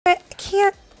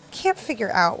can't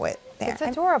figure out what there. It's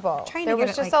adorable. There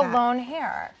was just a lone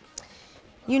hair.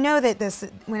 You know that this,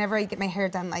 whenever I get my hair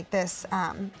done like this,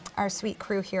 our sweet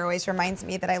crew here always reminds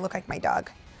me that I look like my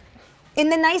dog. In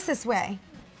the nicest way.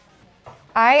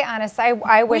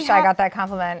 I wish I got that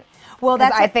compliment. Well,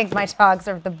 I think my dogs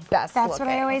are the best That's looking.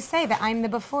 what I always say, that I'm the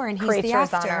before and he's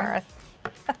creatures the after. on earth.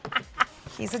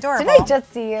 He's adorable. Didn't I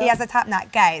just see you? He has a top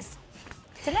knot. Guys.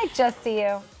 Didn't I just see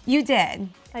you? You did.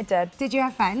 I did. Did you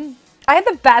have fun? I had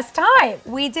the best time.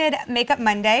 We did Makeup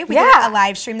Monday. We did a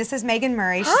live stream. This is Megan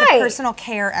Murray. She's a personal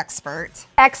care expert.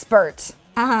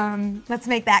 Let's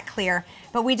make that clear.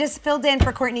 But we just filled in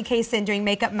for Courtney Kaysen doing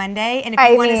Makeup Monday, and if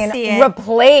you want to see it,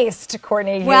 replaced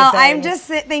Courtney Kaysen. Well, I'm just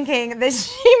thinking that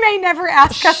she may never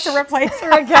ask us to replace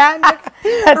her again.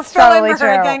 That's totally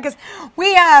true. Because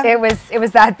we it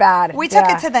was that bad. We took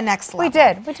it to the next level. We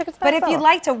did. We took it to the But next if level. you'd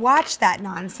like to watch that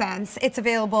nonsense, it's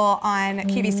available on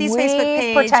QVC's Facebook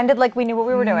page. We pretended like we knew what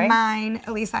we were doing. Mine,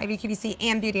 Elisa Ivy QVC,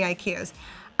 and Beauty IQs.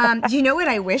 Do you know what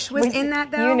I wish was in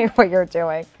that, though? You knew what you were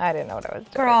doing. I didn't know what I was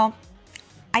doing. Girl,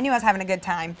 I knew I was having a good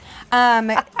time.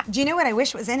 Do you know what I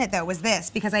wish was in it, though, was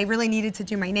this? Because I really needed to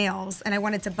do my nails, and I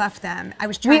wanted to buff them. I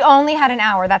was trying. We only had an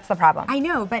hour. That's the problem. I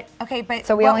know, but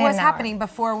so what was happening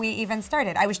before we even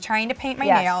started? I was trying to paint my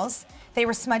nails. They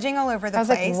were smudging all over the place.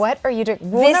 I was like, what are you doing?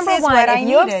 Rule number one, if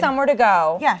you have somewhere to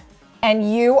go,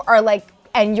 and you're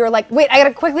like, wait, I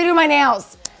gotta quickly do my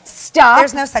nails. Stop.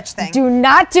 There's no such thing. Do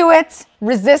not do it.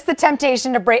 Resist the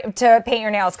temptation to paint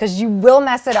your nails because you will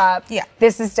mess it up. Yeah.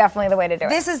 This is definitely the way to do it.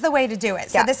 This is the way to do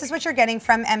it. So this is what you're getting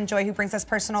from Emjoi, who brings us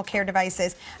personal care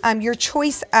devices. Your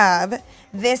choice of,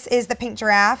 this is the pink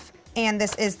giraffe, and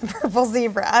this is the purple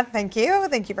zebra. Thank you.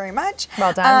 Thank you very much.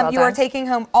 Well done. You are taking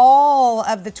home all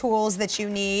of the tools that you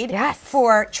need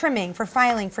for trimming, for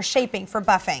filing, for shaping, for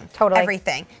buffing. Totally.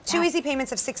 Everything. 2 easy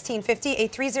payments of $16.50, a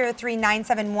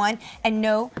 303-971, and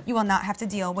no, you will not have to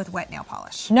deal with wet nail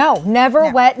polish. No, never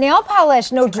wet nail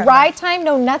polish. No dry time,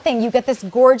 no nothing. You get this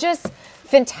gorgeous,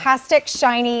 fantastic,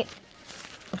 shiny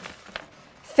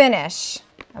finish.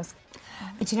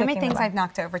 Do you know how many things I've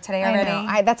knocked over today already?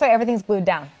 I know. That's why everything's glued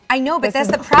down. I know, but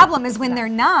that's the problem is when they're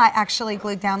not actually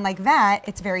glued down like that,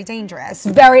 it's very dangerous.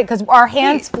 Because our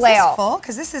hands flail. Is this full?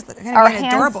 Because this is going to be an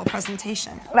adorable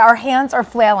presentation. Our hands are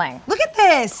flailing. Look at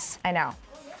this. I know.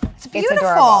 It's beautiful. It's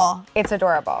adorable. It's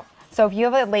adorable. So if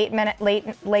you have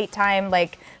a late time,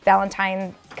 like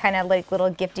Valentine kind of like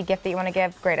little gifty gift that you want to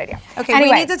give, great idea. Okay,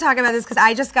 anyway, we need to talk about this because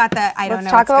I just got the I don't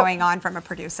know what's going on from a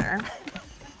producer.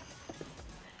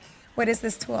 What is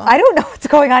this tool? I don't know what's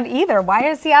going on either. Why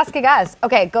is he asking us?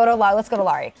 Okay, let's go to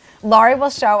Laurie. Laurie will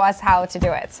show us how to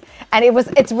do it. And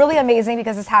it's really amazing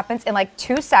because this happens in like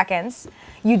 2 seconds.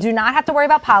 You do not have to worry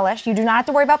about polish. You do not have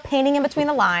to worry about painting in between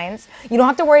the lines. You don't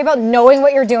have to worry about knowing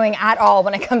what you're doing at all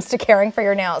when it comes to caring for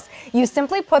your nails. You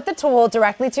simply put the tool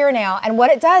directly to your nail, and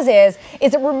what it does is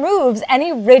it removes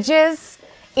any ridges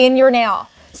in your nail.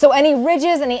 So any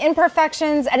ridges, any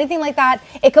imperfections, anything like that,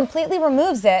 it completely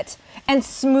removes it and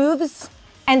smooths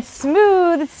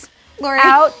Lori,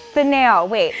 out the nail.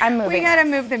 Wait, I'm moving. We gotta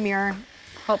move the mirror.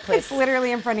 Hold, please. It's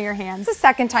literally in front of your hands. It's the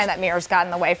second time that mirror's gotten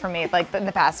in the way for me, like in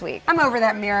the past week. I'm over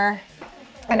that mirror.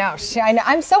 I know.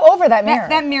 I'm so over that mirror.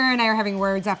 That mirror and I are having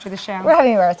words after the show. We're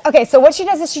having words. Okay, so what she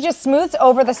does is she just smooths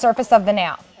over the surface of the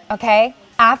nail. Okay.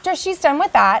 After she's done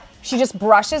with that, she just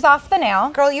brushes off the nail.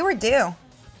 Girl, you were due.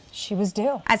 She was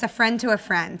due. As a friend to a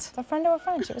friend. As a friend to a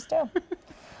friend, she was due.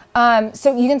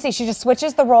 So you can see she just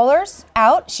switches the rollers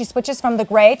out. She switches from the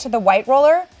gray to the white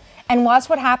roller. And watch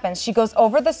what happens. She goes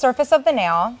over the surface of the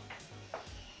nail.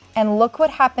 And look what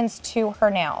happens to her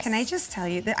nails. Can I just tell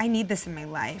you that I need this in my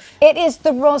life? It is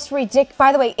the most ridiculous.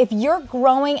 By the way, if you're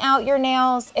growing out your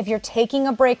nails, if you're taking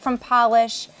a break from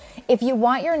polish, if you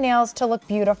want your nails to look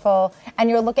beautiful and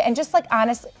you're looking, and just like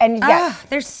honest, and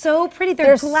they're so pretty.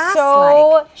 They're glass-like.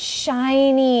 So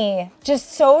shiny.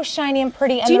 Just so shiny and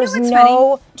pretty. And Do you there's know what's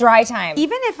no funny? Dry time.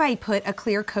 Even if I put a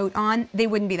clear coat on, they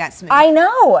wouldn't be that smooth. I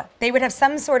know. They would have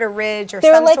some sort of ridge or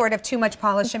sort of too much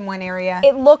polish in one area.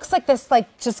 It looks like this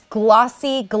just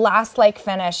glossy glass-like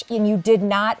finish, and you did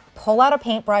not pull out a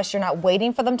paintbrush. You're not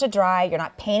waiting for them to dry. You're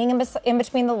not painting in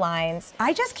between the lines.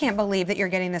 I just can't believe that you're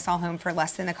getting this all home for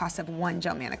less than the cost of one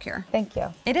gel manicure. Thank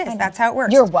you. It is. That's how it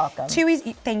works. You're welcome. 2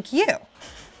 easy. Thank you.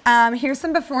 Here's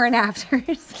some before and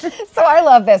afters. So I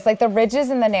love this, like the ridges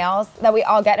in the nails that we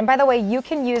all get. And by the way, you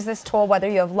can use this tool whether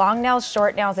you have long nails,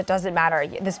 short nails, it doesn't matter.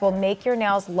 This will make your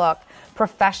nails look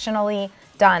professionally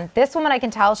done. This woman, I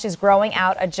can tell she's growing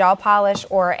out a gel polish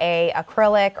or a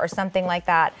acrylic or something like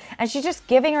that. And she's just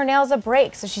giving her nails a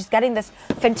break. So she's getting this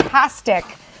fantastic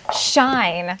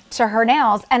shine to her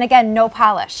nails. And again, no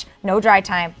polish, no dry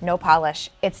time, no polish.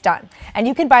 It's done. And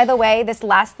you can, by the way, this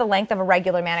lasts the length of a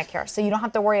regular manicure. So you don't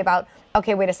have to worry about,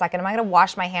 okay, wait a second, am I going to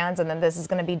wash my hands and then this is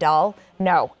going to be dull?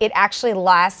 No, it actually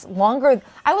lasts longer.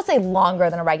 I would say longer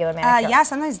than a regular manicure. Yeah,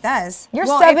 sometimes it does. You're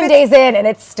 7 days in and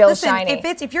it's still shiny.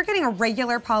 If you're getting a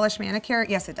regular polished manicure,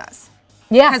 yes, it does.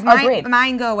 Yeah, because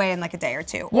mine go away in like a day or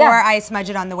two, or I smudge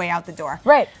it on the way out the door.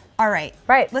 Right. All right.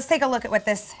 Right. Let's take a look at what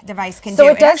this device can do. So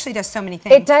it actually does so many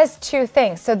things. It does 2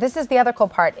 things. So this is the other cool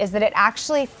part, is that it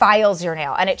actually files your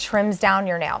nail and it trims down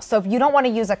your nail. So if you don't want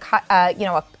to use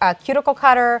a cuticle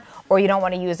cutter, or you don't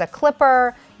want to use a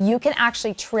clipper, you can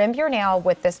actually trim your nail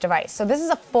with this device. So this is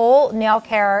a full nail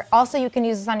care. Also, you can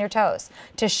use this on your toes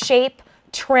to shape,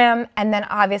 trim, and then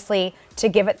obviously to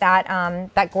give it that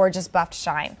that gorgeous buffed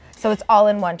shine. So it's all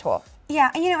in one tool.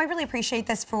 Yeah, and I really appreciate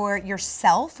this for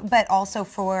yourself, but also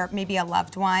for maybe a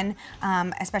loved one,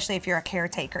 especially if you're a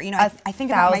caretaker. I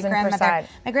think about my grandmother.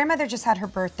 My grandmother just had her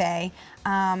birthday.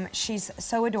 She's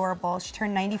so adorable. She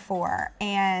turned 94,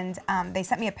 and they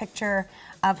sent me a picture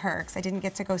of her because I didn't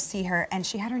get to go see her, and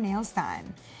she had her nails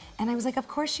done. And I was like, of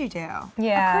course you do.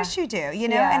 Yeah. Of course you do.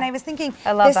 Yeah. And I was thinking,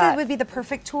 this would be the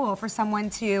perfect tool for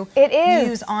someone to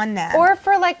use on them. Or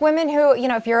for like women who,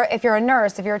 if you're a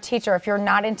nurse, if you're a teacher, if you're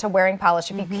not into wearing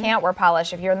polish, if you can't wear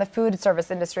polish, if you're in the food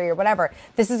service industry or whatever,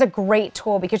 this is a great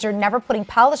tool because you're never putting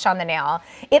polish on the nail.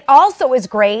 It also is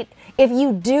great if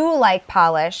you do like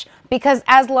polish, because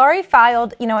as Laurie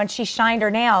filed, and she shined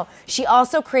her nail, she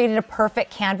also created a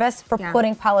perfect canvas for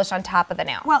putting polish on top of the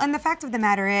nail. Well, and the fact of the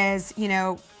matter is,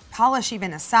 polish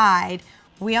even aside,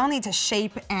 we all need to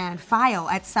shape and file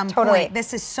at some point.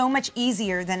 This is so much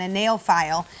easier than a nail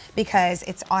file because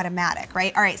it's automatic,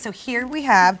 right? All right, so here we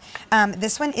have,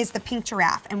 this one is the pink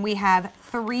giraffe, and we have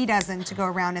 3 dozen to go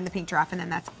around in the pink giraffe, and then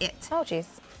that's it. Oh, geez.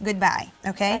 Goodbye,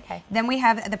 okay? Then we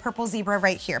have the purple zebra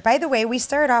right here. By the way, we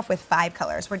started off with 5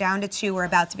 colors. We're down to 2, we're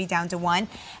about to be down to 1.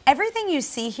 Everything you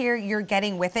see here, you're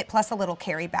getting with it, plus a little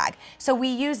carry bag. So we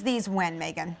use these when,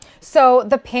 Megan? So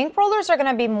the pink rollers are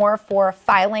gonna be more for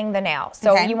filing the nail.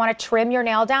 So you wanna trim your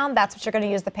nail down, that's what you're gonna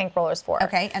use the pink rollers for.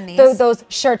 Okay, and these? Those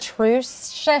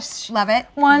chartreuse love it,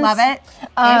 ones. Love it.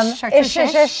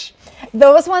 Chartreuse.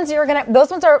 Those ones you're gonna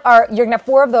have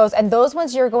 4 of those, and those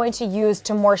ones you're going to use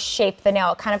to more shape the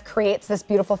nail. It kind of creates this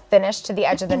beautiful finish to the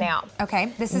edge of the nail.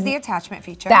 Okay, this is the attachment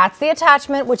feature. That's the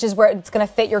attachment, which is where it's gonna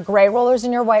fit your gray rollers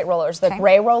and your white rollers. The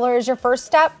gray roller is your first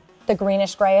step, the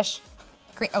greenish grayish.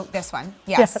 Oh, this one,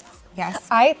 yes.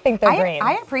 I think they're green.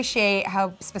 I appreciate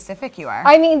how specific you are.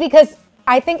 I mean, because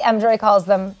I think Emjoi calls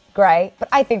them gray, but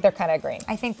I think they're kind of green.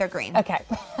 I think they're green. Okay.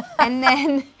 And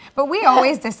then, but we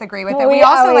always disagree with it. We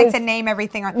also like to name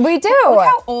everything. We do. Look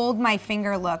how old my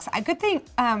finger looks. A good thing,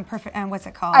 perfect, what's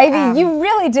it called? Ivy, you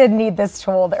really did need this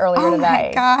tool earlier today. Oh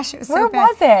my gosh, it was so Where bad.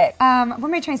 was it? What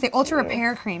am I trying to say? Ultra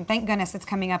Repair Cream. Thank goodness it's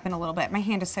coming up in a little bit. My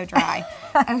hand is so dry.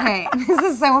 Okay, this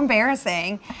is so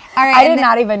embarrassing. All right. I did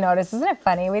not even notice. Isn't it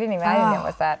funny? I didn't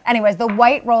notice that. Anyways, the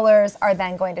white rollers are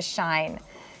then going to shine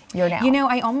your nail.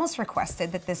 I almost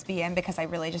requested that this be in because I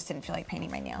really just didn't feel like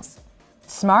painting my nails.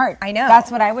 Smart. I know.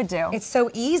 That's what I would do. It's so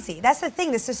easy. That's the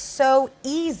thing. This is so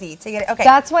easy to get it. Okay.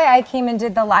 That's why I came and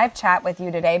did the live chat with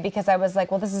you today, because I was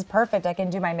like, well, this is perfect. I can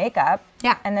do my makeup.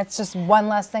 Yeah. And that's just one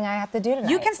less thing I have to do tonight.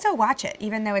 You can still watch it,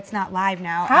 even though it's not live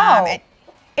now. How?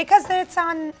 Because it's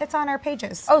on our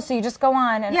pages. Oh, so you just go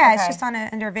on and it's just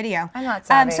under video. I'm not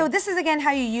savvy. So this is again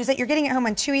how you use it. You're getting it home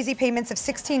on 2 easy payments of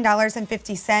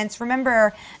 $16.50.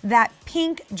 Remember that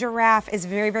pink giraffe is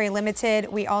very, very limited.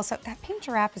 That pink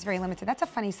giraffe is very limited. That's a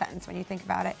funny sentence when you think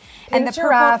about it. And the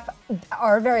giraffe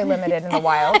are very limited in the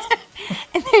wild.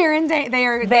 They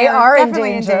are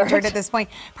definitely endangered at this point.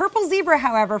 Purple zebra,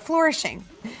 however, flourishing.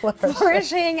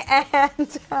 Flourishing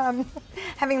and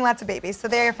having lots of babies, so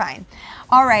they're fine.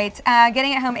 All right,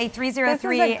 getting it home,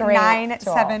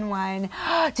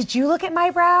 8303971. Did you look at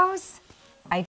my brows?